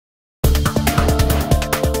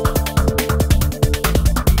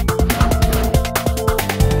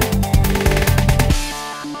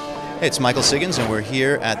Hey, it's Michael Siggins, and we're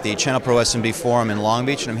here at the ChannelPro SMB Forum in Long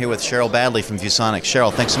Beach, and I'm here with Cheryl Badley from ViewSonic.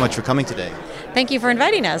 Cheryl, thanks so much for coming today. Thank you for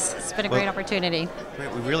inviting us. It's been a great opportunity.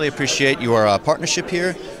 Great. We really appreciate your partnership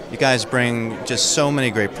here. You guys bring just so many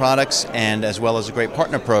great products, and as well as a great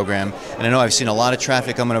partner program. And I know I've seen a lot of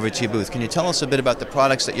traffic coming over to your booth. Can you tell us a bit about the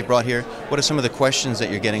products that you brought here? What are some of the questions that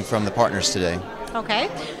you're getting from the partners today? Okay,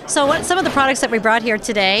 so some of the products that we brought here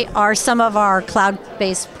today are some of our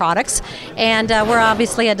cloud-based products, and we're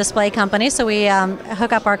obviously a display company, so we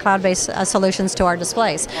hook up our cloud-based solutions to our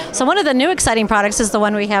displays. So one of the new exciting products is the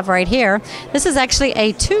one we have right here. This is actually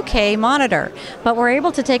a 2K monitor, but we're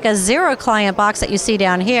able to take a zero client box that you see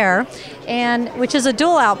down here, and which is a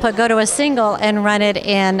dual output, go to a single and run it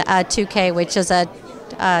in 2K, which is a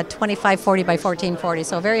 2540 by 1440,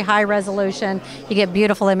 so very high resolution. You get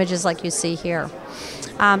beautiful images like you see here.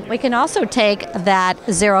 We can also take that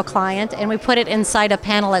zero client and we put it inside a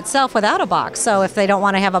panel itself without a box. So if they don't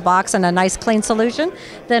want to have a box and a nice clean solution,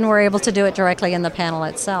 then we're able to do it directly in the panel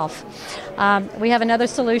itself. We have another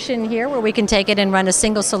solution here where we can take it and run a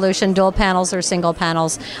single solution, dual panels or single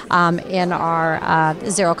panels in our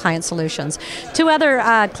zero client solutions. Two other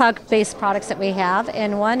cloud-based products that we have,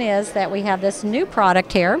 and one is that we have this new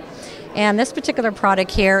product here. And this particular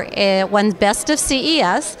product here won Best of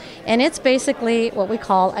CES, and it's basically what we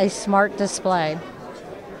call a smart display.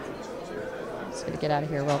 Just going to get out of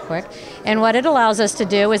here real quick. And what it allows us to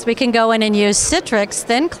do is we can go in and use Citrix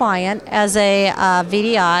Thin Client as a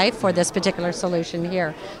VDI for this particular solution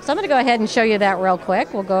here. So I'm going to go ahead and show you that real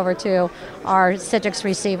quick. We'll go over to our Citrix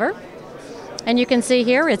receiver. And you can see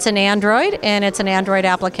here it's an Android, and it's an Android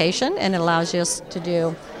application, and it allows you to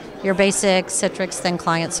do your basic Citrix Thin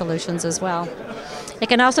Client solutions as well. It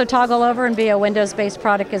can also toggle over and be a Windows-based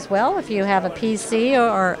product as well. If you have a PC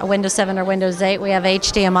or a Windows 7 or Windows 8, we have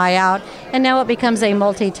HDMI out, and now it becomes a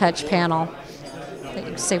multi-touch panel that you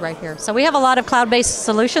can see right here. So we have a lot of cloud-based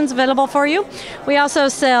solutions available for you. We also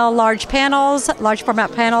sell large panels, large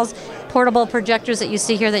format panels, portable projectors that you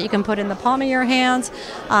see here that you can put in the palm of your hands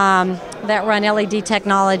that run LED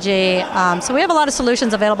technology. So we have a lot of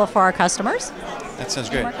solutions available for our customers. That sounds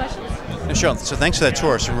great. Any more questions? No, Cheryl, so thanks for that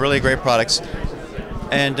tour. Some really great products.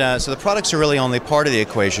 And so the products are really only part of the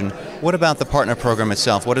equation. What about the partner program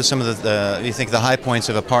itself? What are some of you think the high points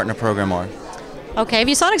of a partner program are? Okay,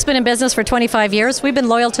 ViewSonic's been in business for 25 years. We've been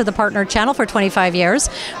loyal to the partner channel for 25 years.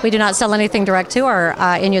 We do not sell anything direct to our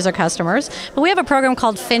end-user customers. But we have a program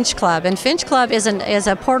called Finch Club, and Finch Club is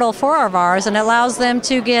a portal for ours, and it allows them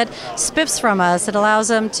to get SPIFs from us. It allows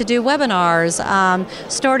them to do webinars,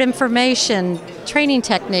 stored information, training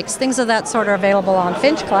techniques, things of that sort are available on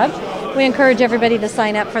Finch Club. We encourage everybody to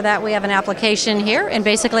sign up for that. We have an application here, and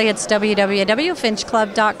basically it's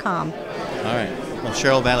www.finchclub.com. All right. Well,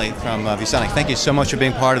 Cheryl Badley from ViewSonic, thank you so much for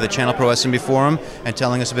being part of the ChannelPro SMB Forum and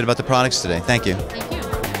telling us a bit about the products today. Thank you. Thank you.